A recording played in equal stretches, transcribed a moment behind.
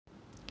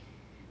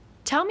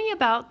Tell me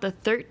about the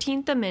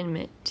 13th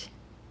Amendment.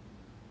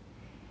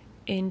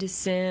 In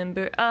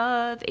December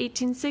of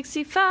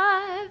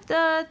 1865,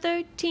 the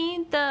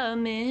 13th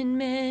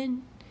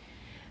Amendment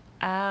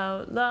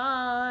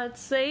outlawed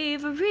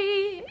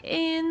slavery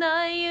in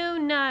the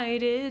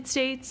United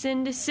States.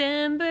 In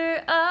December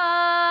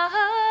of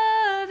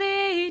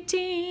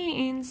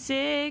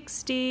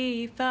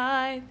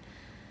 1865,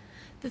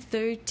 the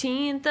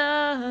 13th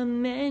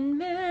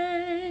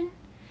Amendment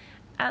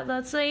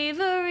outlawed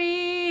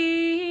slavery.